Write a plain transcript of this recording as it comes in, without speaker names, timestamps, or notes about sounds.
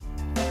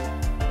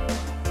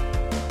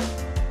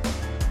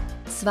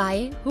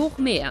2 hoch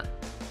mehr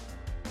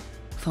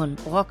von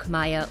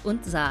Brockmeyer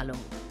und Salung.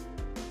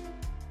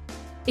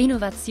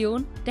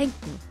 Innovation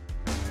denken.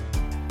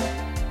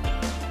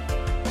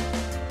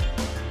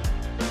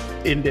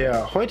 In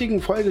der heutigen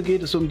Folge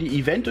geht es um die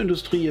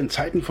Eventindustrie in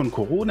Zeiten von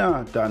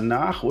Corona,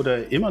 danach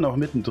oder immer noch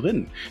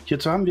mittendrin.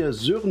 Hierzu haben wir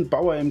Sören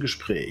Bauer im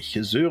Gespräch.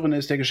 Sören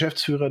ist der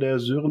Geschäftsführer der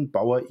Sören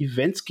Bauer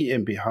Events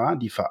GmbH,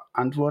 die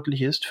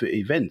verantwortlich ist für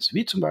Events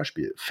wie zum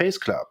Beispiel Face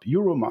Club,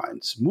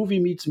 Eurominds, Movie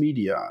Meets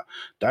Media,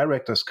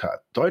 Directors Cut,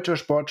 Deutscher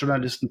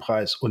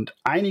Sportjournalistenpreis und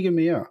einige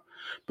mehr.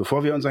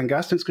 Bevor wir unseren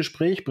Gast ins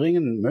Gespräch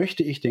bringen,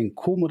 möchte ich den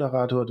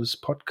Co-Moderator des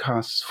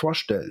Podcasts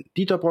vorstellen.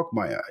 Dieter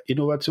Brockmeyer,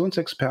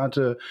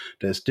 Innovationsexperte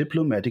des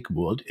Diplomatic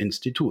World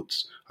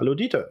Instituts. Hallo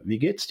Dieter, wie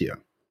geht's dir?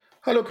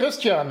 Hallo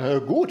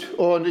Christian, gut.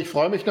 Und ich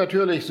freue mich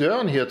natürlich,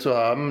 Sören hier zu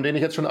haben, den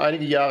ich jetzt schon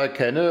einige Jahre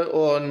kenne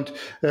und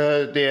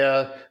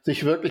der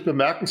sich wirklich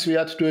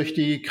bemerkenswert durch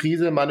die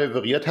Krise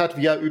manövriert hat,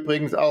 wie ja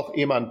übrigens auch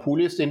Eman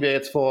Pulis, den wir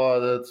jetzt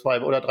vor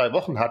 2 oder 3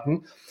 Wochen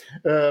hatten.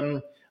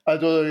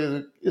 Also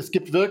es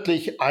gibt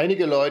wirklich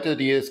einige Leute,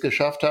 die es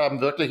geschafft haben,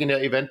 wirklich in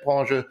der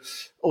Eventbranche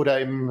oder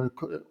im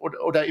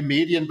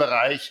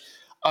Medienbereich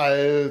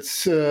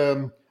als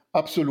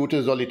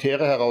absolute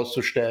Solitäre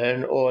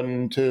herauszustellen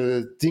und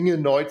Dinge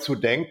neu zu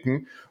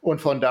denken.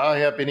 Und von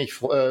daher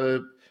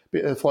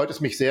freut es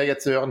mich sehr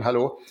jetzt, Sören,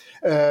 hallo,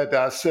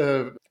 dass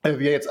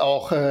wir jetzt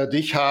auch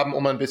dich haben,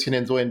 um ein bisschen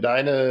in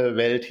deine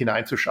Welt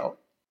hineinzuschauen.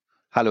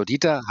 Hallo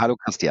Dieter, hallo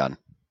Christian.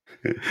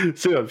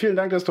 Sören, vielen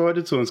Dank, dass du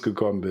heute zu uns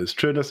gekommen bist.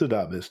 Schön, dass du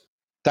da bist.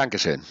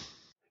 Dankeschön.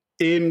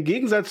 Im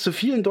Gegensatz zu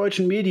vielen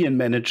deutschen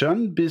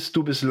Medienmanagern bist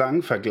du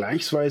bislang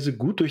vergleichsweise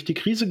gut durch die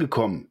Krise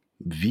gekommen.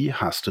 Wie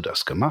hast du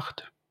das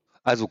gemacht?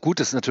 Also gut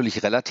ist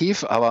natürlich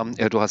relativ, aber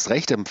du hast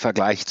recht, im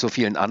Vergleich zu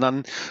vielen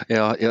anderen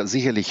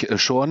sicherlich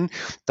schon.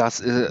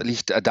 Das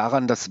liegt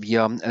daran, dass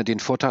wir den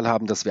Vorteil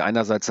haben, dass wir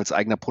einerseits als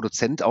eigener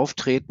Produzent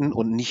auftreten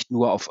und nicht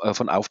nur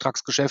von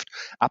Auftragsgeschäft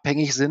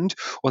abhängig sind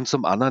und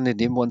zum anderen,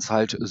 indem wir uns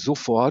halt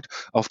sofort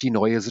auf die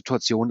neue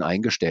Situation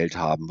eingestellt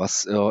haben.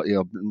 Was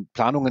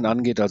Planungen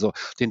angeht, also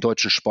den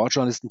Deutschen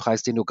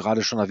Sportjournalistenpreis, den du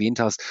gerade schon erwähnt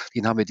hast,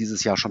 den haben wir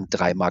dieses Jahr schon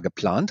 3-mal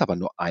geplant, aber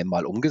nur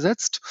einmal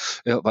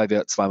umgesetzt, weil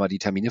wir 2-mal die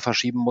Termine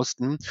verschieben mussten.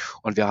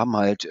 Und wir haben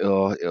halt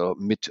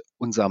mit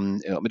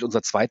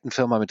unserer zweiten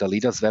Firma, mit der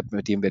LeadersWeb,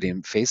 mit dem wir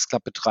den Face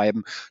Club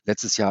betreiben,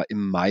 letztes Jahr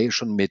im Mai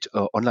schon mit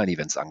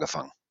Online-Events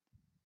angefangen.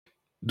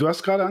 Du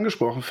hast gerade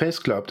angesprochen,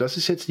 Face Club, das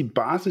ist jetzt die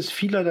Basis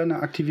vieler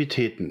deiner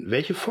Aktivitäten.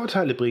 Welche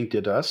Vorteile bringt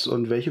dir das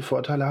und welche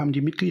Vorteile haben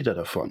die Mitglieder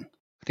davon?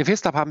 Den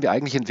Face Club haben wir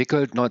eigentlich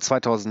entwickelt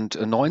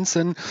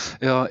 2019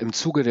 im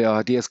Zuge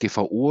der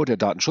DSGVO, der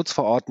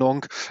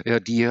Datenschutzverordnung,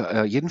 die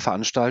jeden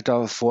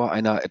Veranstalter vor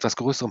einer etwas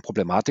größeren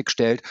Problematik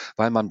stellt,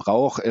 weil man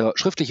braucht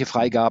schriftliche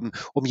Freigaben,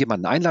 um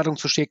jemanden eine Einladung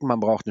zu schicken.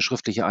 Man braucht eine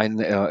schriftliche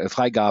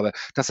Freigabe,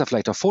 dass da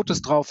vielleicht auf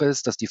Fotos drauf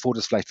ist, dass die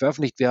Fotos vielleicht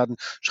veröffentlicht werden,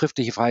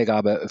 schriftliche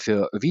Freigabe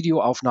für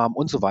Videoaufnahmen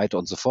und so weiter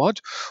und so fort.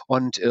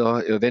 Und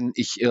wenn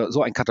ich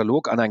so einen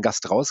Katalog an einen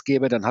Gast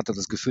rausgebe, dann hat er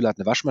das Gefühl, er hat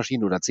eine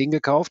Waschmaschine oder 10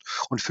 gekauft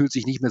und fühlt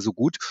sich nicht mehr so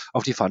gut,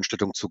 auf die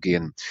Veranstaltung zu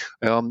gehen.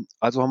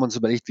 Also haben wir uns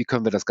überlegt, wie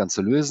können wir das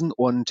Ganze lösen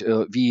und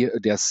wie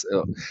das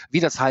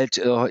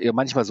halt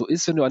manchmal so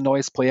ist, wenn du ein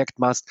neues Projekt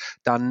machst,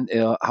 dann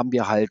haben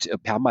wir halt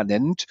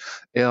permanent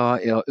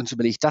uns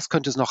überlegt, das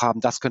könnte es noch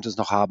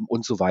haben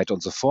und so weiter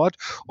und so fort.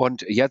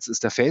 Und jetzt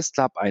ist der Face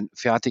Club ein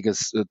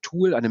fertiges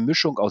Tool, eine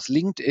Mischung aus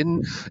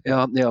LinkedIn,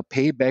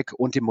 Payback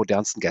und dem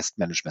modernsten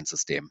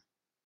Guest-Management-System.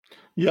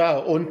 Ja,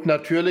 und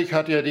natürlich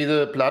hat ja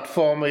diese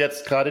Plattform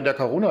jetzt gerade in der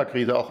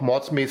Corona-Krise auch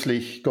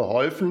mordsmäßig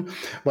geholfen,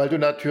 weil du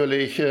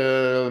natürlich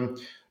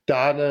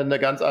da eine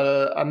ganz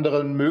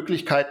andere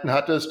Möglichkeiten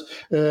hattest,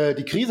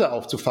 die Krise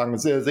aufzufangen.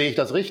 Sehe ich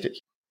das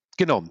richtig?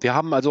 Genau, wir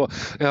haben also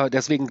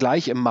deswegen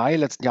gleich im Mai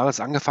letzten Jahres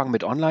angefangen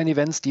mit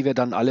Online-Events, die wir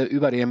dann alle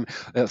über dem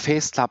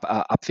Face Club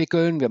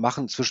abwickeln. Wir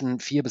machen zwischen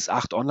 4 bis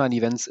 8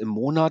 Online-Events im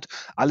Monat,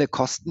 alle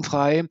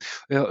kostenfrei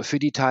für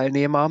die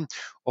Teilnehmer.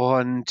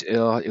 Und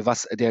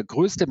was der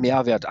größte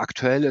Mehrwert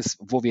aktuell ist,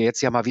 wo wir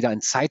jetzt ja mal wieder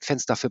ein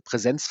Zeitfenster für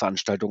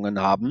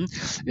Präsenzveranstaltungen haben,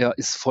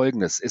 ist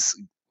Folgendes.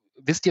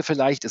 Wisst ihr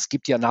vielleicht, es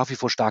gibt ja nach wie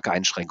vor starke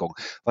Einschränkungen.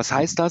 Was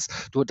heißt das?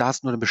 Du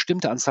hast nur eine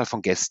bestimmte Anzahl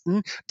von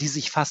Gästen, die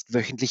sich fast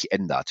wöchentlich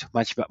ändert.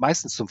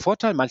 Meistens zum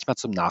Vorteil, manchmal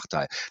zum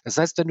Nachteil. Das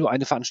heißt, wenn du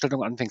eine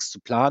Veranstaltung anfängst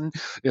zu planen,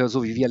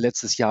 so wie wir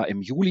letztes Jahr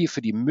im Juli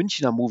für die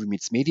Münchner Movie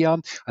Meets Media,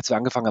 als wir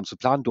angefangen haben zu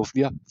planen, durften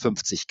wir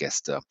 50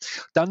 Gäste.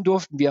 Dann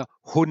durften wir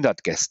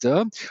 100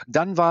 Gäste.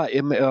 Dann war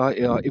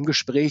im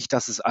Gespräch,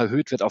 dass es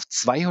erhöht wird auf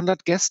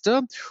 200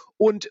 Gäste.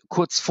 Und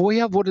kurz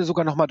vorher wurde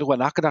sogar noch mal darüber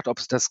nachgedacht, ob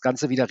das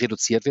Ganze wieder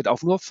reduziert wird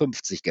auf nur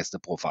 50 Gäste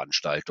pro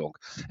Veranstaltung.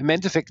 Im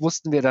Endeffekt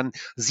wussten wir dann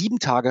 7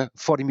 Tage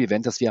vor dem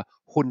Event, dass wir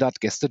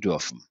 100 Gäste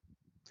dürfen.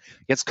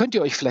 Jetzt könnt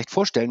ihr euch vielleicht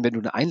vorstellen, wenn du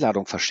eine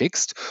Einladung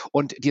verschickst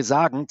und dir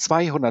sagen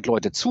 200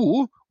 Leute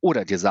zu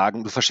oder dir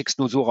sagen, du verschickst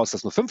nur so raus,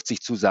 dass nur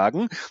 50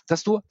 zusagen,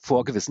 dass du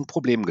vor gewissen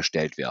Problemen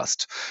gestellt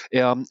wirst.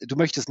 Du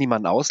möchtest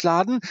niemanden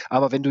ausladen,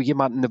 aber wenn du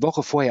jemanden eine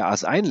Woche vorher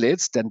erst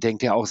einlädst, dann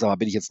denkt er auch, sag mal,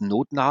 bin ich jetzt ein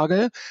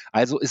Notnagel?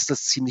 Also ist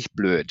das ziemlich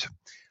blöd.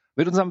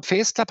 Mit unserem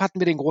FaceClub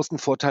hatten wir den großen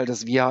Vorteil,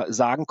 dass wir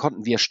sagen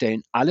konnten, wir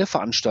stellen alle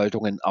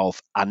Veranstaltungen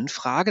auf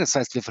Anfrage. Das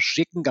heißt, wir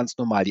verschicken ganz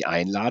normal die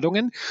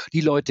Einladungen.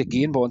 Die Leute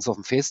gehen bei uns auf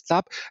dem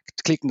FaceClub,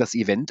 klicken das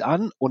Event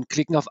an und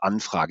klicken auf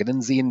Anfrage.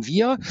 Dann sehen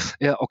wir,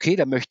 okay,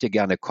 der möchte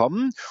gerne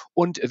kommen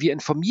und wir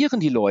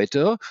informieren die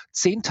Leute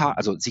 10 Tage,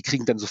 also sie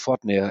kriegen dann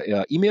sofort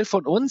eine E-Mail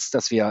von uns,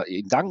 dass wir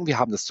ihnen danken, wir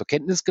haben das zur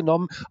Kenntnis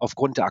genommen.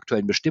 Aufgrund der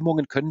aktuellen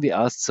Bestimmungen können wir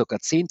erst circa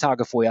 10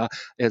 Tage vorher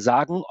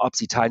sagen, ob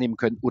sie teilnehmen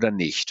können oder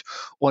nicht.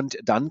 Und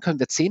dann können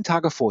wir 10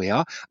 Tage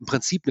vorher im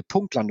Prinzip eine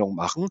Punktlandung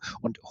machen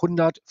und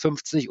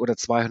 150 oder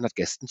 200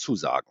 Gästen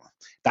zusagen.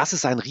 Das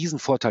ist ein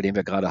Riesenvorteil, den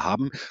wir gerade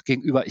haben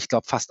gegenüber, ich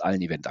glaube, fast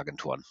allen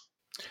Eventagenturen.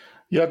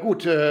 Ja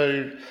gut,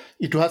 du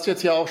hast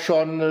jetzt ja auch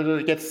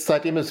schon, jetzt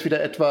seitdem es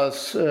wieder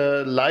etwas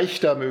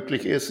leichter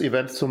möglich ist,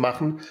 Events zu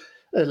machen,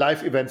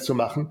 Live-Events zu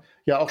machen,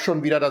 ja auch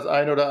schon wieder das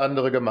eine oder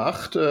andere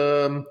gemacht.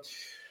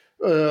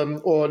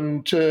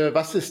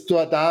 Was ist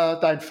da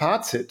dein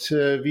Fazit?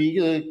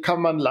 Wie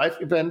kann man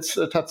Live-Events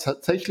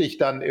tatsächlich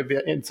dann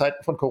in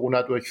Zeiten von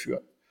Corona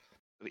durchführen?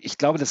 Ich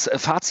glaube, das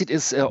Fazit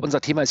ist, unser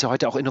Thema ist ja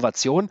heute auch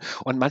Innovation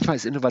und manchmal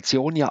ist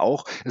Innovation ja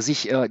auch,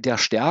 sich der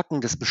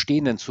Stärken des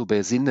Bestehenden zu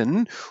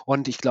besinnen.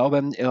 Und ich glaube,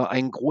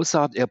 ein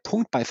großer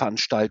Punkt bei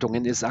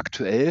Veranstaltungen ist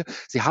aktuell,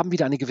 sie haben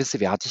wieder eine gewisse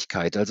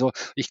Wertigkeit. Also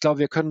ich glaube,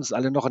 wir können uns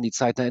alle noch an die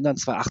Zeiten erinnern,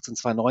 2018,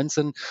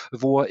 2019,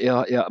 wo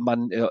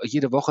man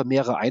jede Woche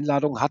mehrere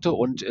Einladungen hatte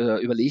und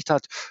überlegt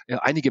hat,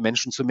 einige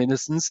Menschen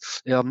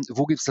zumindestens,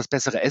 wo gibt's das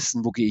bessere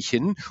Essen, wo gehe ich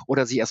hin?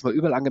 Oder sich erstmal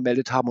überall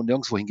angemeldet haben und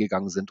nirgendwo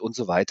hingegangen sind und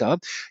so weiter.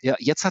 Ja,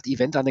 jetzt hat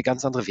Event eine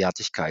ganz andere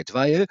Wertigkeit,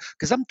 weil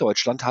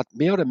Gesamtdeutschland hat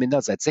mehr oder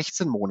minder seit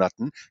 16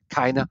 Monaten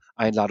keine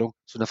Einladung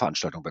zu einer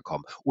Veranstaltung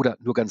bekommen oder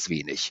nur ganz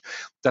wenig.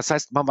 Das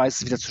heißt, man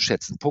weiß es wieder zu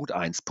schätzen. Punkt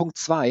 1. Punkt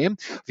 2,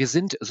 wir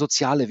sind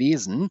soziale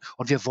Wesen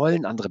und wir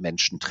wollen andere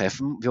Menschen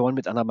treffen, wir wollen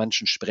mit anderen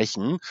Menschen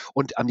sprechen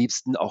und am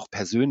liebsten auch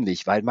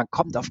persönlich, weil man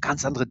kommt auf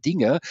ganz andere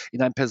Dinge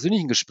in einem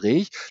persönlichen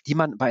Gespräch, die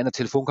man bei einer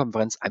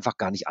Telefonkonferenz einfach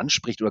gar nicht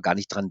anspricht oder gar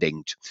nicht dran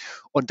denkt.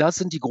 Und das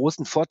sind die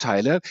großen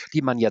Vorteile,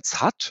 die man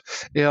jetzt hat.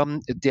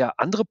 Der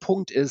andere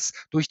Punkt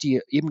ist, durch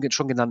die eben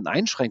schon genannten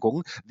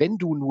Einschränkungen, wenn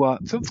du nur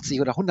 50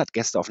 oder 100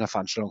 Gäste auf einer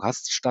Veranstaltung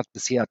hast, statt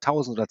bisher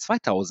 1000 oder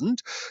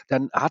 2000,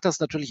 dann hat das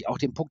natürlich auch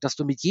den Punkt, dass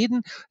du mit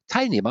jedem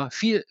Teilnehmer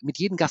mit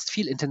jedem Gast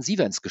viel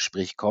intensiver ins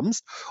Gespräch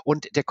kommst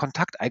und der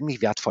Kontakt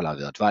eigentlich wertvoller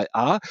wird, weil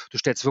A, du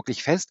stellst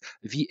wirklich fest,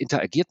 wie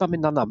interagiert man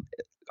miteinander,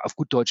 auf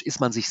gut Deutsch ist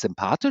man sich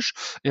sympathisch,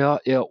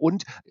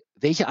 und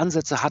welche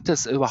Ansätze hat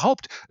es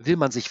überhaupt? Will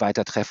man sich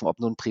weiter treffen, ob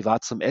nun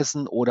privat zum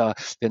Essen oder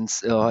wenn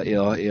es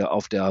eher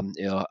auf der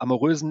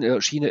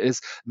amorösen Schiene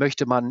ist,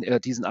 möchte man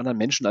diesen anderen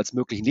Menschen als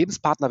möglichen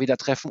Lebenspartner wieder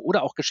treffen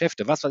oder auch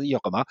Geschäfte, was weiß ich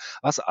auch immer,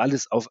 was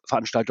alles auf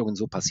Veranstaltungen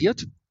so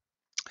passiert.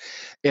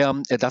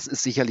 Das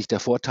ist sicherlich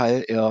der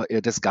Vorteil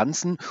des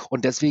Ganzen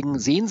und deswegen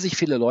sehen sich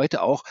viele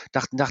Leute auch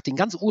nach den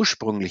ganz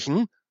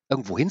ursprünglichen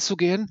irgendwo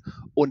hinzugehen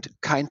und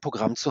kein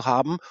Programm zu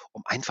haben,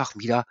 um einfach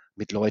wieder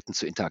mit Leuten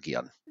zu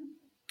interagieren.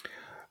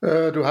 Du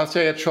willst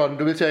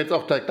ja jetzt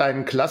auch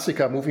deinen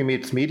Klassiker Movie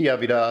Meets Media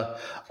wieder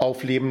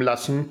aufleben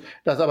lassen.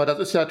 Das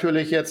ist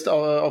natürlich jetzt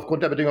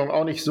aufgrund der Bedingungen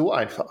auch nicht so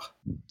einfach.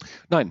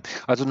 Nein,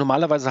 also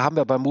normalerweise haben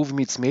wir bei Movie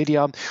Meets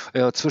Media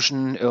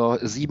zwischen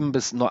 700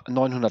 bis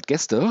 900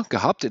 Gäste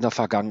gehabt in der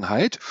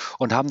Vergangenheit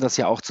und haben das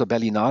ja auch zur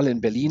Berlinale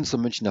in Berlin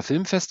zum Münchner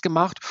Filmfest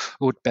gemacht.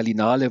 Gut,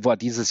 Berlinale war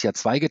dieses Jahr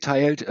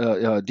zweigeteilt,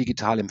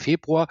 digital im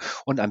Februar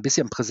und ein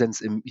bisschen Präsenz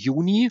im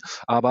Juni,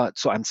 aber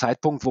zu einem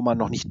Zeitpunkt, wo man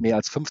noch nicht mehr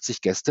als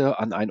 50 Gäste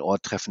an einen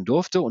Ort treffen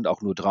durfte und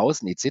auch nur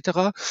draußen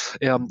etc.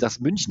 Das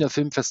Münchner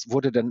Filmfest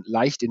wurde dann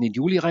leicht in den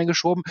Juli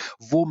reingeschoben,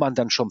 wo man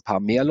dann schon ein paar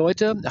mehr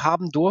Leute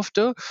haben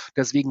durfte.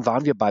 Deswegen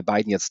waren wir bei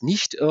beiden jetzt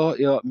nicht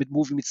mit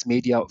Movie Meets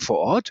Media vor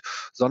Ort,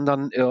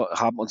 sondern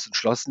haben uns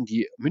entschlossen,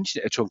 die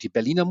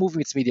Berliner Movie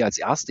Meets Media als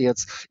erste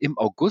jetzt im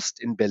August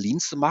in Berlin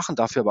zu machen,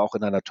 dafür aber auch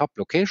in einer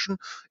Top-Location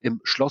im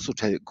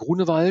Schlosshotel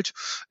Grunewald,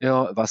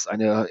 was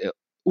eine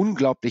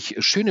unglaublich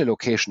schöne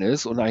Location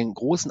ist und einen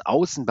großen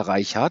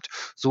Außenbereich hat,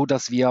 so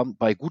dass wir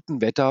bei gutem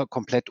Wetter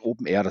komplett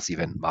Open Air das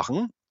Event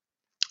machen.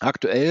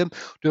 Aktuell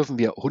dürfen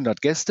wir 100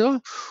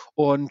 Gäste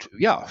und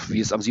ja, wie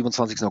es am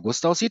 27.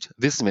 August aussieht,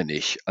 wissen wir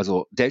nicht.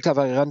 Also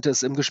Delta-Variante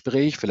ist im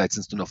Gespräch, vielleicht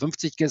sind es nur noch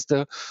 50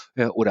 Gäste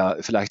oder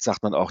vielleicht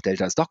sagt man auch,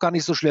 Delta ist doch gar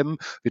nicht so schlimm,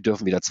 wir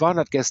dürfen wieder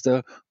 200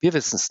 Gäste, wir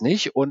wissen es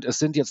nicht und es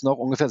sind jetzt noch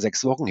ungefähr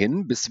 6 Wochen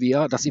hin, bis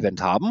wir das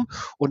Event haben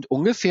und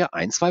ungefähr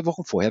 1-2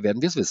 Wochen vorher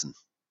werden wir es wissen.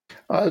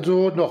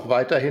 Also noch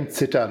weiterhin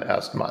zittern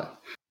erstmal.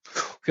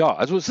 Ja,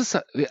 also es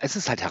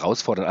ist halt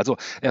herausfordernd. Also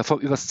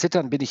übers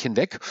Zittern bin ich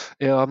hinweg.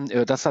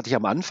 Das hatte ich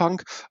am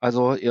Anfang.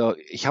 Also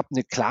ich habe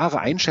eine klare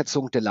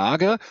Einschätzung der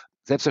Lage.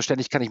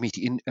 Selbstverständlich kann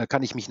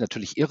ich mich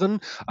natürlich irren,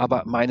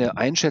 aber meine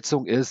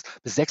Einschätzung ist,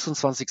 bis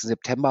 26.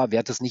 September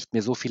wird es nicht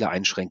mehr so viele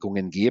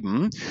Einschränkungen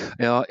geben,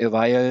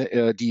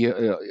 weil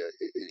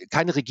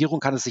keine Regierung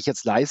kann es sich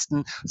jetzt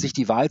leisten, sich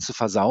die Wahl zu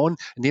versauen,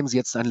 indem sie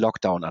jetzt einen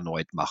Lockdown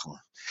erneut machen.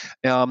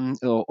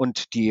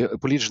 Und die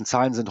politischen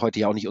Zahlen sind heute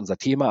ja auch nicht unser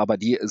Thema, aber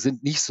die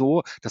sind nicht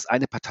so, dass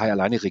eine Partei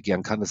alleine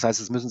regieren kann. Das heißt,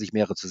 es müssen sich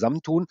mehrere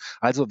zusammentun.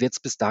 Also wird es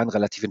bis dahin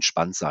relativ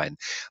entspannt sein.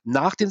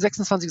 Nach dem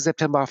 26.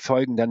 September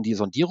folgen dann die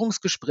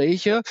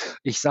Sondierungsgespräche.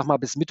 Ich sage mal,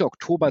 bis Mitte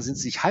Oktober sind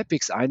sie sich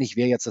halbwegs einig,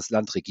 wer jetzt das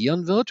Land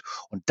regieren wird.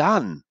 Und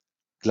dann,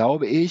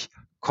 glaube ich,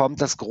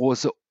 kommt das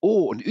große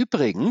Oh. Und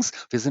übrigens,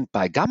 wir sind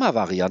bei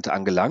Gamma-Variante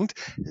angelangt.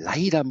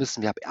 Leider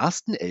müssen wir ab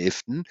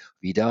 1.11.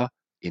 wieder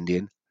in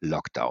den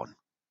Lockdown.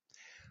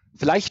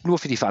 Vielleicht nur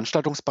für die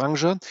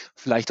Veranstaltungsbranche,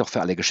 vielleicht auch für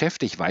alle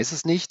Geschäfte, ich weiß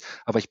es nicht,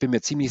 aber ich bin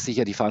mir ziemlich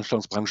sicher, die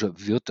Veranstaltungsbranche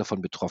wird davon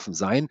betroffen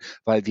sein,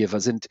 weil wir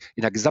sind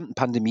in der gesamten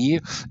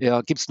Pandemie,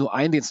 gibt es nur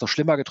einen, den es noch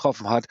schlimmer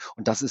getroffen hat,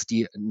 und das ist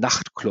die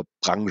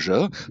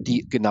Nachtclubbranche,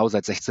 die genau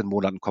seit 16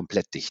 Monaten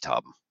komplett dicht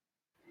haben.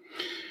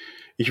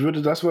 Ich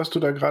würde das, was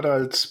du da gerade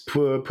als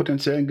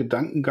potenziellen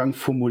Gedankengang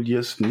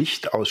formulierst,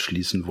 nicht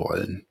ausschließen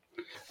wollen.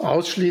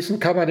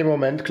 Ausschließen kann man im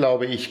Moment,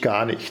 glaube ich,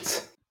 gar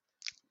nichts.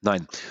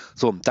 Nein.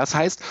 So, das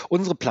heißt,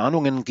 unsere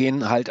Planungen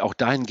gehen halt auch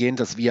dahingehend,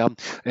 dass wir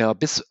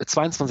bis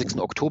 22.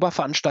 Oktober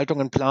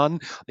Veranstaltungen planen.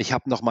 Ich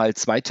habe nochmal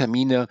 2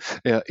 Termine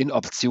in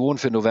Option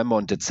für November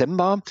und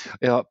Dezember.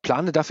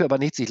 Plane dafür aber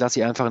nichts. Ich lasse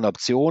sie einfach in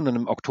Option, und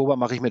im Oktober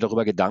mache ich mir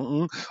darüber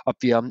Gedanken, ob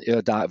wir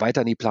da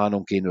weiter in die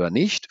Planung gehen oder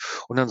nicht.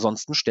 Und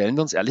ansonsten stellen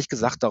wir uns ehrlich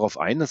gesagt darauf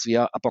ein, dass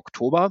wir ab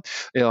Oktober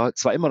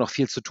zwar immer noch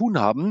viel zu tun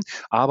haben,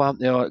 aber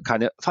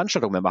keine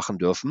Veranstaltung mehr machen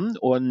dürfen.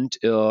 Und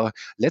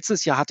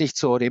letztes Jahr hatte ich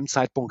zu dem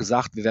Zeitpunkt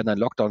gesagt, wir werden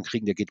einen Lockdown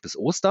kriegen, der geht bis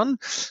Ostern.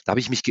 Da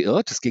habe ich mich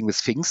geirrt, es ging bis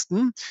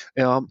Pfingsten.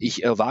 Ich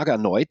wage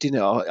erneut die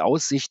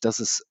Aussicht, dass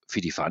es für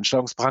die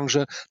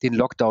Veranstaltungsbranche den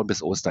Lockdown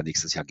bis Ostern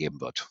nächstes Jahr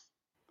geben wird.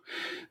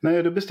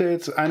 Naja, du bist ja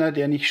jetzt einer,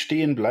 der nicht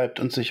stehen bleibt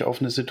und sich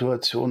auf eine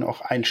Situation auch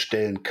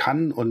einstellen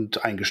kann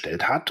und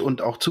eingestellt hat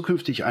und auch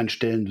zukünftig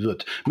einstellen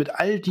wird. Mit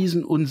all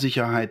diesen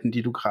Unsicherheiten,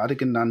 die du gerade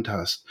genannt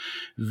hast,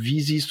 wie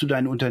siehst du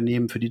dein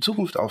Unternehmen für die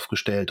Zukunft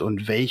aufgestellt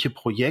und welche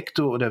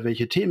Projekte oder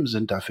welche Themen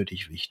sind da für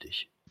dich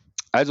wichtig?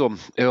 Also,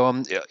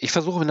 ich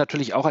versuche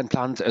natürlich auch einen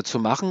Plan zu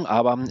machen,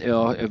 aber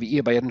wie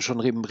ihr beiden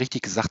schon eben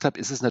richtig gesagt habt,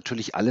 ist es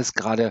natürlich alles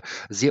gerade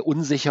sehr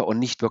unsicher und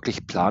nicht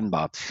wirklich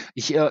planbar.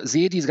 Ich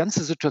sehe diese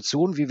ganze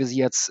Situation, wie wir sie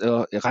jetzt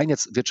rein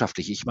jetzt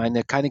wirtschaftlich, ich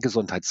meine keine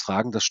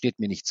Gesundheitsfragen, das steht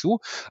mir nicht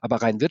zu,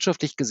 aber rein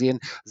wirtschaftlich gesehen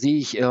sehe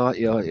ich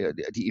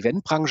die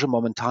Eventbranche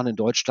momentan in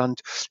Deutschland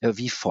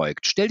wie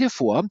folgt. Stell dir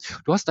vor,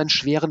 du hast einen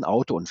schweren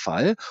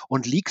Autounfall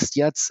und liegst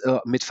jetzt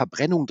mit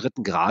Verbrennung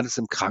 3. Grades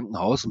im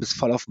Krankenhaus und bist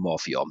voll auf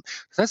Morphium.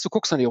 Das heißt, du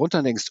guckst dann hier runter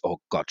und denkst, oh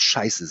Gott,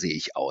 scheiße sehe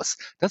ich aus.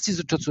 Das ist die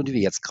Situation, die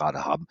wir jetzt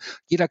gerade haben.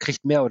 Jeder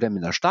kriegt mehr oder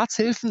minder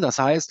Staatshilfen, das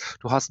heißt,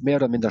 du hast mehr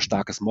oder minder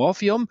starkes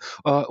Morphium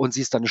und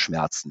siehst deine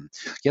Schmerzen.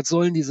 Jetzt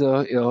sollen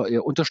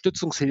diese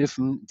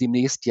Unterstützungshilfen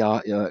demnächst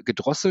ja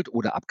gedrosselt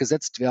oder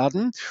abgesetzt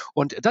werden,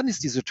 und dann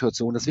ist die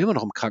Situation, dass wir immer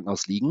noch im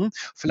Krankenhaus liegen,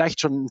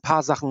 vielleicht schon ein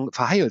paar Sachen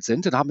verheilt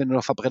sind, dann haben wir nur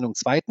noch Verbrennung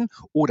 2.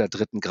 oder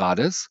 3.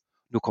 Grades,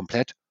 nur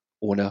komplett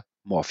ohne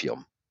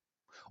Morphium.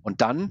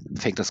 Und dann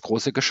fängt das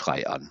große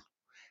Geschrei an.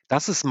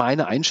 Das ist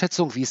meine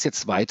Einschätzung, wie es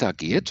jetzt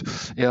weitergeht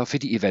für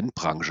die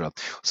Eventbranche.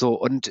 So,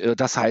 und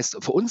das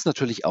heißt für uns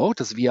natürlich auch,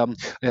 dass wir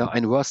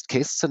ein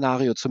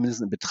Worst-Case-Szenario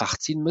zumindest in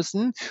Betracht ziehen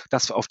müssen.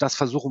 Auf das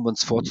versuchen wir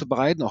uns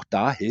vorzubereiten. Auch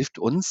da hilft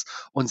uns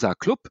unser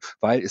Club,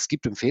 weil es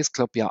gibt im Face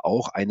Club ja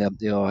auch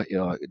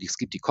es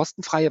gibt die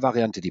kostenfreie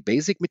Variante, die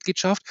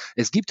Basic-Mitgliedschaft.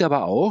 Es gibt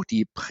aber auch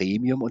die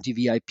Premium- und die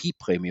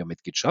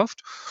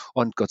VIP-Premium-Mitgliedschaft.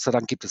 Und Gott sei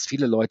Dank gibt es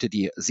viele Leute,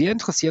 die sehr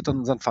interessiert an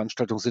unseren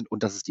Veranstaltungen sind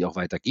und dass es die auch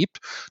weiter gibt,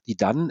 die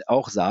dann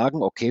auch sagen,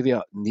 okay,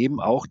 wir nehmen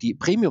auch die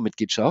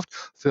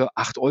Premium-Mitgliedschaft für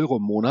 8 €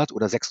 im Monat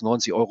oder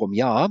 96 € im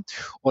Jahr,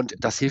 und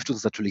das hilft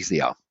uns natürlich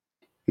sehr.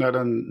 Na,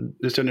 dann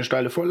ist ja eine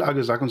steile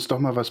Vorlage. Sag uns doch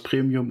mal, was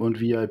Premium und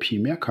VIP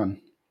mehr kann.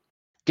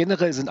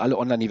 Generell sind alle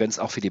Online-Events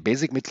auch für die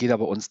Basic-Mitglieder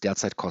bei uns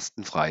derzeit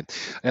kostenfrei.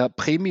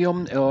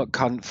 Premium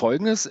kann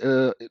Folgendes: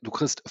 Du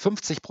kriegst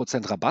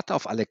 50% Rabatt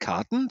auf alle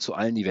Karten zu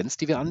allen Events,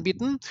 die wir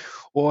anbieten,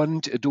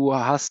 und du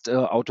hast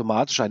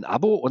automatisch ein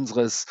Abo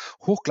unseres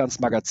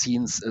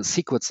Hochglanzmagazins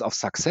Secrets of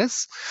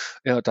Success.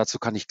 Dazu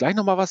kann ich gleich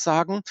nochmal was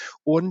sagen,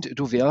 und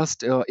du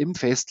wirst im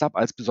Face Club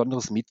als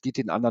besonderes Mitglied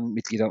den anderen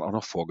Mitgliedern auch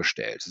noch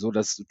vorgestellt,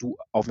 sodass du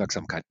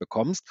Aufmerksamkeit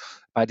bekommst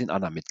bei den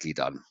anderen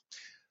Mitgliedern.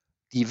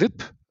 Die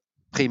VIP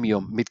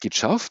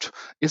Premium-Mitgliedschaft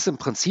ist im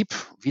Prinzip,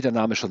 wie der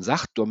Name schon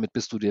sagt, damit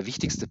bist du die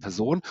wichtigste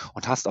Person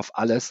und hast auf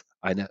alles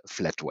eine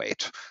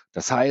Flatrate.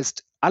 Das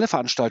heißt, alle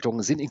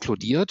Veranstaltungen sind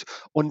inkludiert,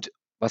 und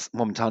was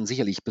momentan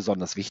sicherlich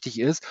besonders wichtig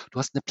ist, du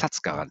hast eine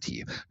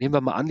Platzgarantie. Nehmen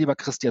wir mal an, lieber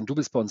Christian, du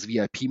bist bei uns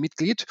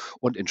VIP-Mitglied,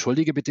 und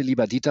entschuldige bitte,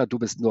 lieber Dieter, du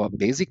bist nur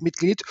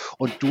Basic-Mitglied,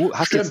 und du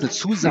hast jetzt eine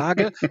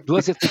Zusage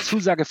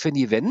für ein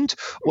Event,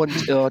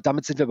 und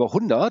damit sind wir bei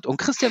 100, und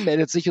Christian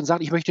meldet sich und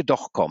sagt, ich möchte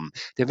doch kommen.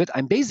 Der wird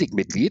ein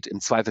Basic-Mitglied,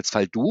 im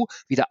Zweifelsfall du,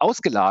 wieder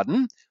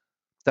ausgeladen,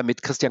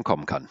 damit Christian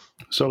kommen kann.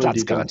 Sorry,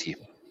 Platzgarantie.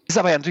 Dieter. Ist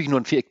aber ja natürlich nur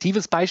ein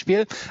fiktives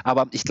Beispiel,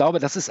 aber ich glaube,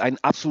 das ist ein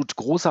absolut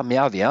großer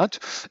Mehrwert,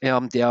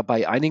 der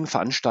bei einigen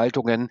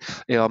Veranstaltungen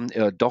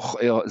doch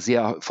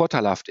sehr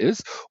vorteilhaft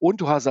ist. Und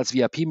du hast als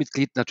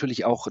VIP-Mitglied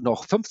natürlich auch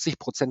noch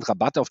 50%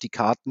 Rabatt auf die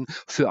Karten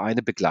für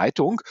eine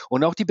Begleitung.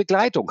 Und auch die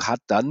Begleitung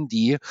hat dann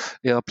die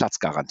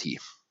Platzgarantie.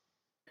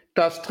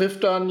 Das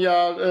trifft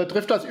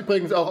das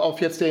übrigens auch auf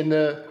jetzt den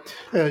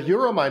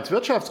Eurominds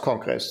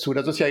Wirtschaftskongress zu.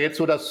 Das ist ja jetzt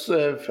so das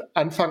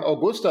Anfang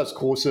August das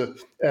große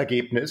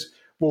Ergebnis.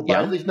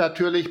 Wobei sich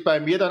natürlich bei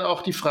mir dann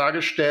auch die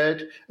Frage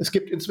stellt, es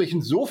gibt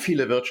inzwischen so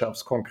viele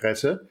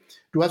Wirtschaftskongresse.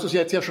 Du hast es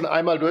jetzt ja schon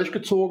einmal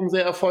durchgezogen,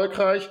 sehr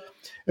erfolgreich.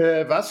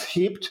 Was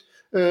hebt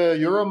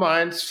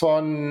Eurominds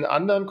von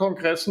anderen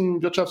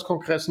Kongressen,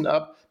 Wirtschaftskongressen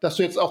ab, dass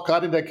du jetzt auch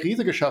gerade in der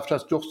Krise geschafft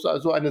hast, durch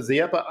also ein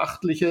sehr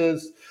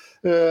beachtliches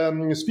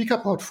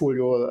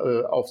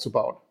Speaker-Portfolio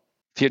aufzubauen?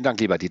 Vielen Dank,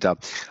 lieber Dieter.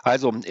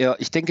 Also,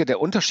 ich denke,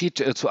 der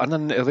Unterschied zu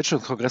anderen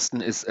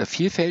Wirtschaftskongressen ist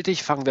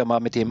vielfältig. Fangen wir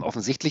mal mit dem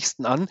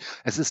offensichtlichsten an.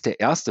 Es ist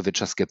der erste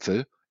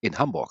Wirtschaftsgipfel in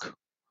Hamburg.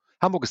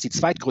 Hamburg ist die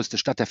zweitgrößte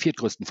Stadt der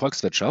viertgrößten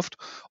Volkswirtschaft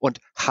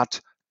und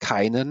hat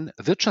keinen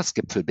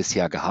Wirtschaftsgipfel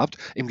bisher gehabt,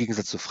 im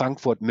Gegensatz zu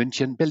Frankfurt,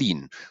 München,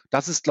 Berlin.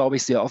 Das ist, glaube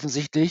ich, sehr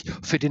offensichtlich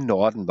für den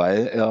Norden,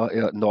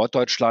 weil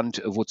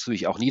Norddeutschland, wozu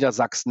ich auch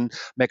Niedersachsen,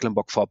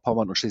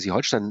 Mecklenburg-Vorpommern und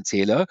Schleswig-Holstein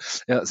zähle,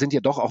 sind ja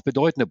doch auch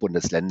bedeutende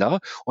Bundesländer.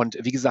 Und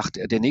wie gesagt,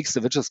 der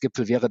nächste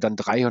Wirtschaftsgipfel wäre dann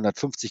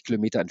 350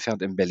 Kilometer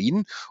entfernt in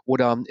Berlin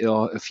oder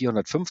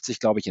 450,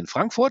 glaube ich, in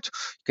Frankfurt.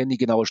 Ich kenne die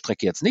genaue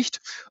Strecke jetzt nicht.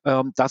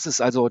 Das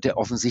ist also der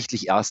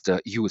offensichtlich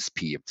erste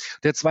USP.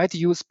 Der zweite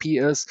USP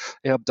ist,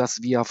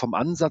 dass wir vom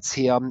Ansatz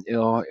her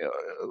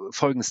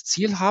folgendes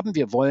Ziel haben.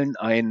 Wir wollen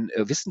einen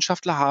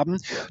Wissenschaftler haben,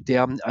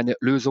 der eine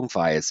Lösung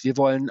weiß. Wir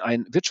wollen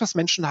einen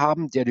Wirtschaftsmenschen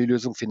haben, der die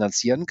Lösung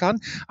finanzieren kann.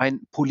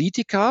 Einen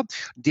Politiker,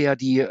 der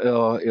die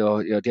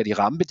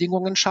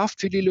Rahmenbedingungen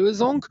schafft für die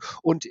Lösung.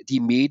 Und die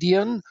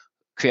Medien,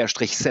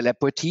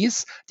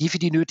 Celebrities, die für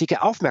die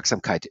nötige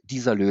Aufmerksamkeit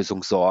dieser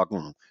Lösung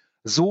sorgen.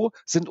 So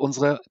sind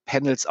unsere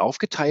Panels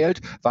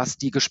aufgeteilt, was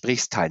die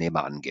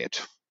Gesprächsteilnehmer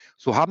angeht.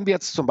 So haben wir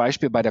jetzt zum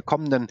Beispiel bei der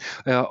kommenden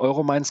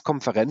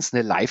Eurominds-Konferenz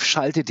eine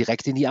Live-Schalte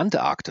direkt in die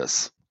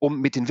Antarktis,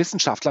 um mit den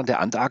Wissenschaftlern der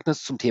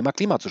Antarktis zum Thema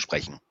Klima zu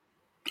sprechen.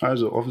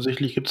 Also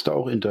offensichtlich gibt es da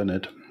auch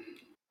Internet.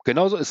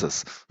 Genau so ist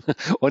es.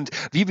 Und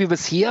wie wir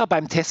bisher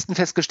beim Testen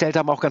festgestellt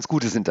haben, auch ganz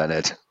gutes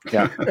Internet.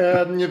 Ja.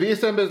 Wie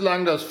ist denn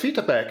bislang das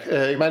Feedback?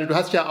 Ich meine, du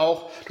hast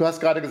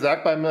gerade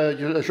gesagt, beim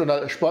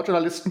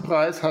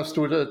Sportjournalistenpreis hast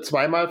du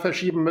zweimal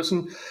verschieben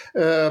müssen.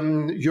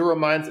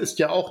 Eurominds ist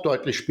ja auch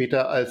deutlich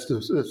später, als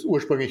es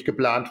ursprünglich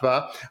geplant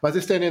war. Was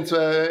ist denn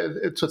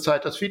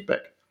zurzeit das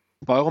Feedback?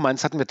 Bei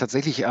Eurominds hatten wir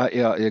tatsächlich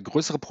eher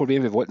größere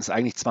Probleme. Wir wollten es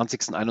eigentlich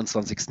 20. und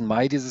 21.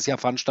 Mai dieses Jahr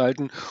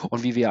veranstalten.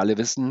 Und wie wir alle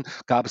wissen,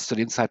 gab es zu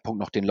dem Zeitpunkt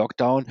noch den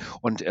Lockdown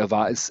und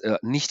war es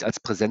nicht als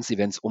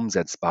Präsenzevents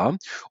umsetzbar.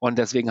 Und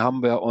deswegen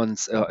haben wir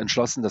uns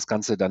entschlossen, das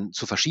Ganze dann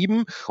zu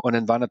verschieben. Und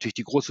dann war natürlich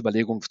die große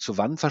Überlegung, zu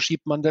wann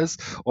verschiebt man das?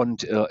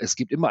 Und es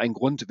gibt immer einen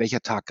Grund, welcher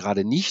Tag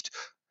gerade nicht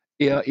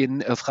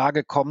in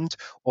Frage kommt.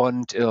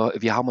 Und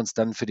wir haben uns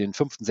dann für den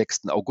 5. und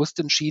 6. August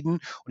entschieden.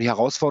 Und die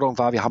Herausforderung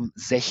war, wir haben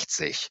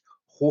 60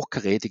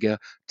 hochkarätige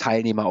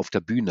Teilnehmer auf der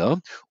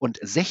Bühne und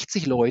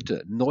 60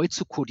 Leute neu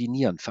zu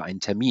koordinieren für einen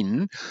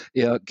Termin,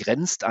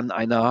 grenzt an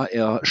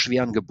einer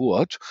schweren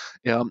Geburt.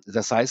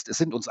 Das heißt, es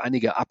sind uns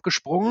einige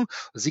abgesprungen.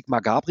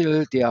 Sigmar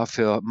Gabriel, der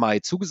für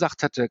Mai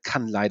zugesagt hatte,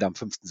 kann leider am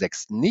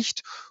 5.6.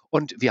 nicht.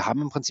 Und wir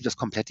haben im Prinzip das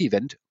komplette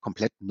Event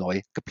komplett neu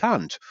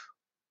geplant.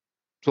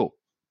 So.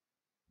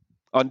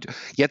 Und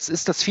jetzt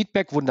ist das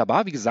Feedback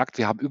wunderbar. Wie gesagt,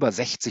 wir haben über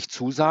 60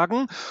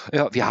 Zusagen.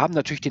 Wir haben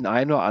natürlich den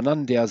einen oder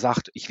anderen, der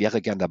sagt, ich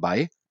wäre gern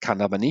dabei,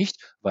 kann aber nicht,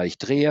 weil ich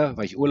drehe,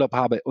 weil ich Urlaub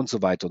habe und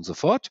so weiter und so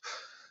fort.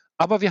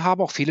 Aber wir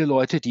haben auch viele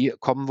Leute, die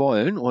kommen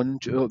wollen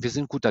und wir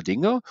sind guter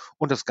Dinge.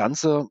 Und das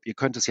Ganze, ihr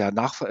könnt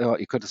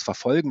es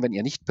verfolgen, wenn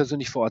ihr nicht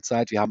persönlich vor Ort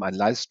seid. Wir haben einen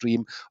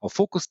Livestream auf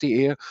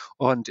focus.de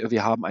und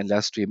wir haben einen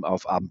Livestream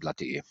auf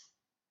abendblatt.de.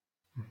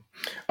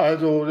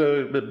 Also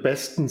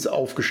bestens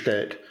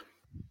aufgestellt.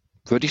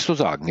 Würde ich so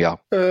sagen, ja.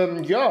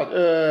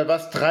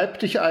 Was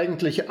treibt dich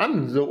eigentlich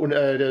an?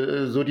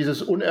 So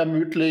dieses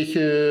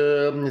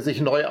unermüdliche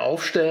sich neu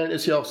aufstellen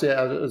ist ja auch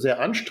sehr,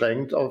 sehr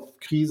anstrengend, auf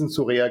Krisen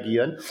zu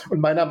reagieren. Und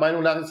meiner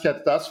Meinung nach ist ja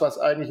das, was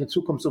eigentlich in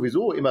Zukunft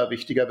sowieso immer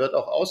wichtiger wird,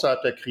 auch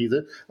außerhalb der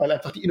Krise, weil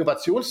einfach die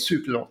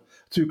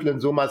Innovationszyklen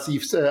so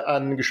massiv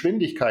an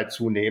Geschwindigkeit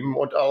zunehmen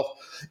und auch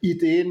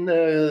Ideen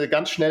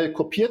ganz schnell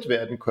kopiert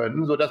werden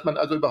können, sodass man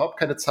also überhaupt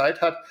keine Zeit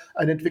hat,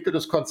 ein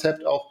entwickeltes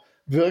Konzept auch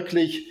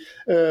wirklich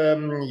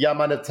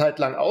mal eine Zeit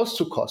lang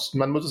auszukosten.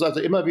 Man muss es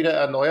also immer wieder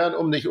erneuern,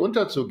 um nicht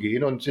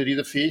unterzugehen. Und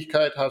diese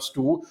Fähigkeit hast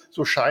du,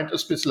 so scheint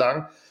es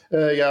bislang,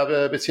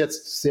 bis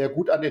jetzt sehr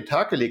gut an den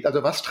Tag gelegt.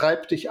 Also was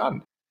treibt dich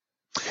an?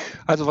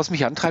 Also was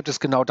mich antreibt, ist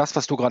genau das,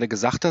 was du gerade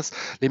gesagt hast,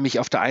 nämlich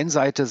auf der einen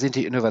Seite sind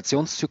die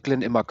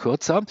Innovationszyklen immer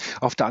kürzer,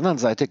 auf der anderen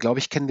Seite, glaube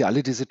ich, kennen wir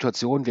alle die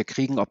Situation, wir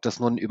kriegen, ob das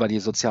nun über die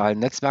sozialen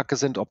Netzwerke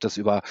sind, ob das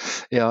über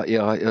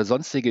eher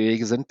sonstige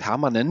Wege sind,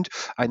 permanent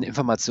eine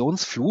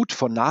Informationsflut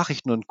von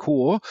Nachrichten und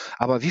Co.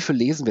 Aber wie viel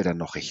lesen wir denn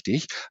noch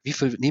richtig? Wie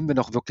viel nehmen wir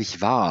noch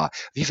wirklich wahr?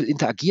 Wie viel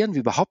interagieren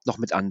wir überhaupt noch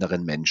mit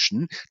anderen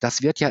Menschen?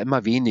 Das wird ja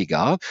immer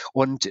weniger.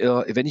 Und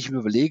wenn ich mir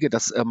überlege,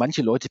 dass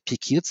manche Leute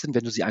pikiert sind,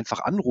 wenn du sie einfach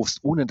anrufst,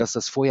 ohne dass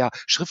das vorher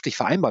schriftlich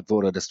vereinbart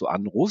wurde, dass du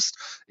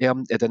anrufst,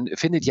 dann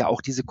findet ja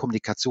auch diese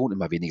Kommunikation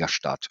immer weniger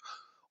statt.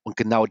 Und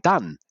genau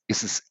dann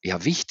ist es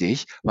ja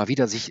wichtig, mal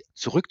wieder sich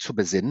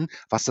zurückzubesinnen,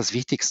 was das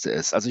Wichtigste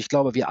ist. Also ich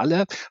glaube, wir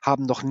alle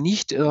haben noch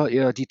nicht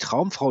die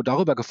Traumfrau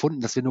darüber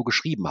gefunden, dass wir nur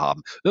geschrieben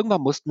haben.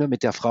 Irgendwann mussten wir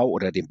mit der Frau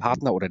oder dem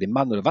Partner oder dem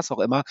Mann oder was auch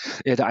immer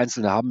der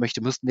Einzelne haben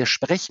möchte, mussten wir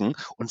sprechen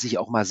und sich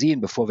auch mal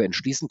sehen, bevor wir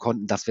entschließen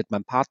konnten, das wird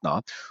mein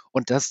Partner.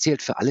 Und das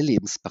zählt für alle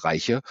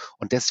Lebensbereiche.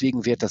 Und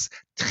deswegen wird das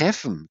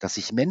Treffen, dass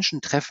sich Menschen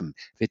treffen,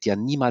 wird ja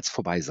niemals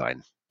vorbei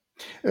sein.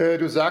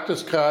 Du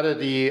sagtest gerade,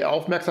 die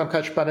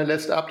Aufmerksamkeitsspanne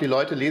lässt ab, die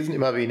Leute lesen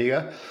immer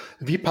weniger.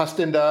 Wie passt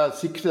denn da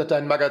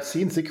dein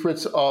Magazin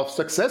Secrets of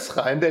Success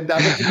rein? Denn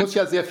damit muss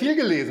ja sehr viel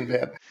gelesen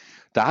werden.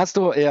 Da hast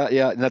du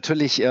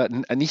natürlich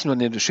nicht nur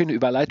eine schöne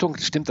Überleitung,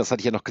 stimmt, das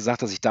hatte ich ja noch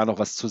gesagt, dass ich da noch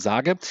was zu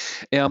sage.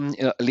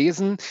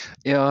 Lesen,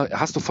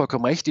 hast du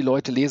vollkommen recht, die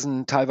Leute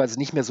lesen teilweise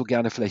nicht mehr so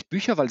gerne vielleicht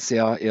Bücher, weil es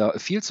sehr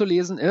viel zu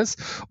lesen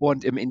ist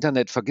und im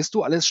Internet vergisst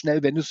du alles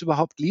schnell, wenn du es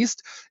überhaupt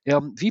liest.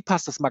 Wie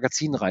passt das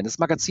Magazin rein? Das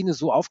Magazin ist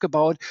so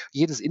aufgebaut,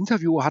 jedes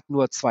Interview hat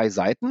nur 2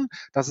 Seiten,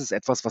 das ist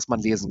etwas, was man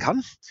lesen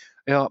kann.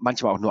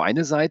 Manchmal auch nur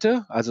eine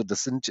Seite. Also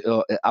das sind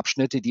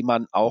Abschnitte, die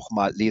man auch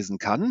mal lesen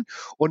kann.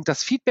 Und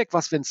das Feedback,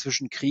 was wir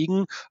inzwischen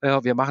kriegen,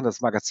 wir machen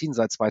das Magazin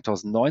seit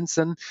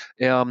 2019,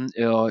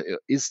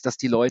 ist, dass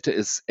die Leute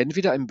es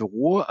entweder im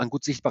Büro an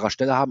gut sichtbarer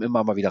Stelle haben,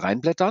 immer mal wieder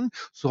reinblättern,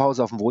 zu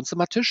Hause auf dem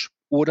Wohnzimmertisch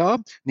oder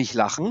nicht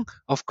lachen,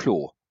 auf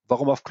Klo.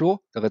 Warum auf Klo?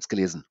 Da wird's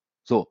gelesen.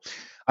 So.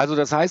 Also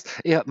das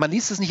heißt, man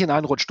liest es nicht in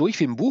einen Rutsch durch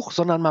wie im Buch,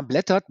 sondern man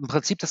blättert im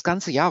Prinzip das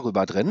ganze Jahr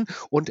rüber drin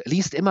und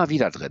liest immer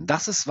wieder drin.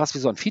 Das ist, was wir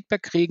so ein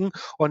Feedback kriegen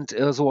und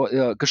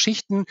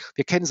Geschichten,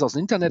 wir kennen es aus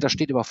dem Internet, da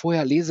steht immer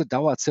vorher,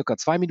 Lesedauer circa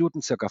 2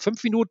 Minuten, circa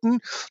 5 Minuten.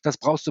 Das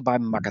brauchst du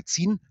beim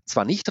Magazin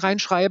zwar nicht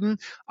reinschreiben,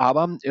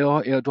 aber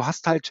du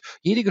hast halt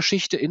jede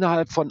Geschichte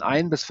innerhalb von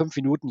 1 bis 5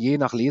 Minuten je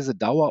nach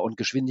Lesedauer und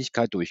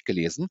Geschwindigkeit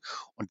durchgelesen.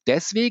 Und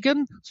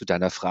deswegen, zu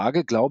deiner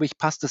Frage, glaube ich,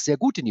 passt es sehr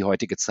gut in die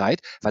heutige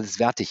Zeit, weil es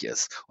wertig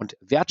ist. Und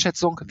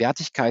Wertschätzung,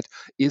 Wertigkeit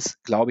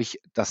ist, glaube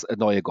ich, das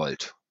neue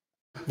Gold.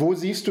 Wo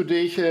siehst du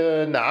dich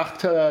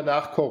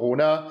nach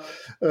Corona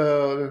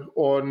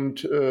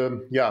und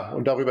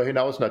darüber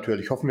hinaus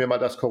natürlich? Hoffen wir mal,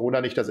 dass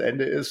Corona nicht das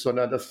Ende ist,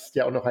 sondern dass es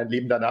ja auch noch ein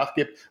Leben danach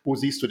gibt. Wo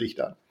siehst du dich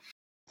dann?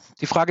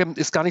 Die Frage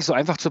ist gar nicht so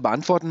einfach zu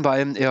beantworten,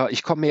 weil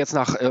ich komme mir jetzt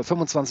nach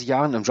 25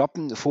 Jahren im Job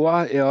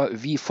vor,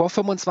 wie vor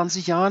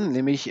 25 Jahren,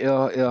 nämlich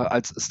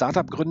als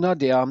Startup-Gründer,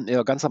 der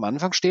ganz am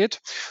Anfang steht.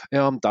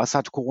 Das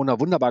hat Corona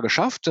wunderbar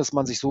geschafft, dass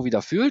man sich so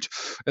wieder fühlt.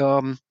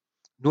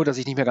 Nur, dass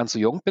ich nicht mehr ganz so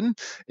jung bin.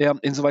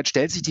 Insoweit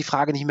stellt sich die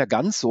Frage nicht mehr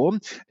ganz so.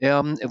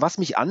 Was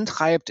mich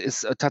antreibt,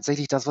 ist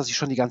tatsächlich das, was ich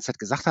schon die ganze Zeit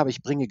gesagt habe.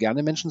 Ich bringe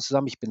gerne Menschen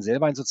zusammen. Ich bin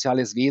selber ein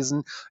soziales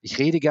Wesen. Ich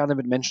rede gerne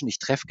mit Menschen. Ich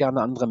treffe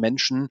gerne andere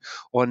Menschen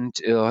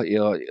und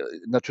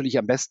natürlich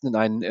am besten in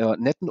einem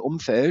netten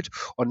Umfeld.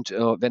 Und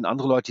wenn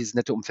andere Leute dieses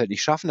nette Umfeld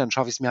nicht schaffen, dann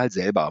schaffe ich es mir halt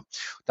selber.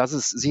 Das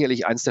ist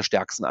sicherlich eins der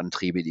stärksten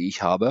Antriebe, die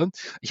ich habe.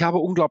 Ich habe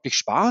unglaublich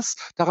Spaß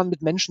daran,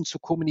 mit Menschen zu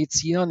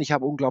kommunizieren. Ich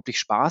habe unglaublich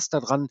Spaß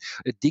daran,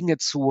 Dinge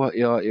zu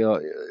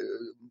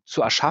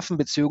erschaffen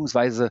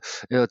beziehungsweise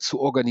zu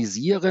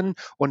organisieren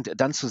und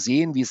dann zu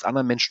sehen, wie es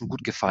anderen Menschen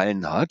gut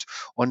gefallen hat.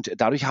 Und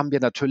dadurch haben wir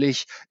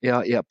natürlich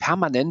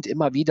permanent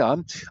immer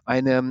wieder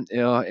ein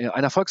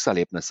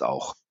Erfolgserlebnis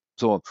auch.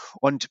 So,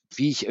 und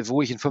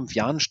wo ich in 5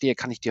 Jahren stehe,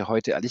 kann ich dir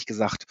heute ehrlich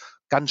gesagt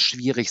ganz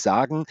schwierig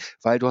sagen,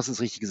 weil du hast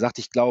es richtig gesagt,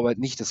 ich glaube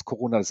nicht, dass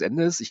Corona das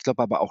Ende ist. Ich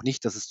glaube aber auch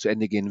nicht, dass es zu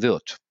Ende gehen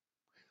wird.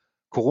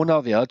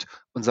 Corona wird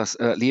unser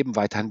Leben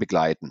weiterhin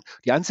begleiten.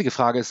 Die einzige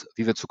Frage ist,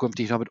 wie wir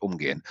zukünftig damit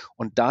umgehen.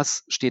 Und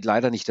das steht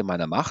leider nicht in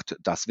meiner Macht.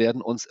 Das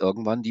werden uns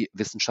irgendwann die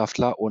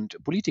Wissenschaftler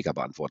und Politiker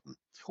beantworten.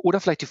 Oder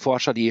vielleicht die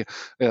Forscher, die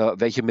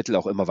welche Mittel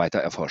auch immer weiter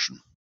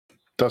erforschen.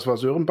 Das war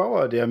Sören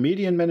Bauer, der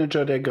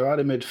Medienmanager, der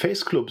gerade mit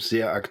FaceClub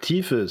sehr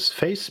aktiv ist.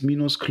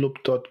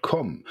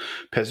 face-club.com.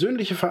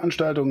 Persönliche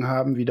Veranstaltungen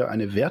haben wieder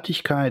eine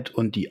Wertigkeit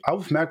und die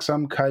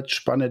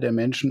Aufmerksamkeitsspanne der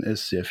Menschen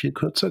ist sehr viel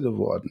kürzer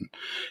geworden.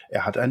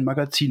 Er hat ein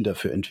Magazin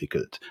dafür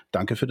entwickelt.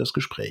 Danke für das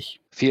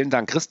Gespräch. Vielen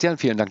Dank, Christian.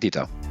 Vielen Dank,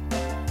 Dieter.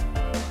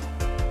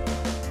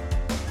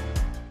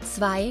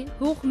 2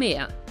 hoch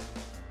mehr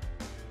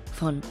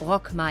von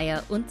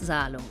Brockmeier und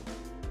Salung.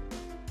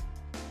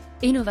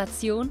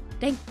 Innovation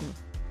denken.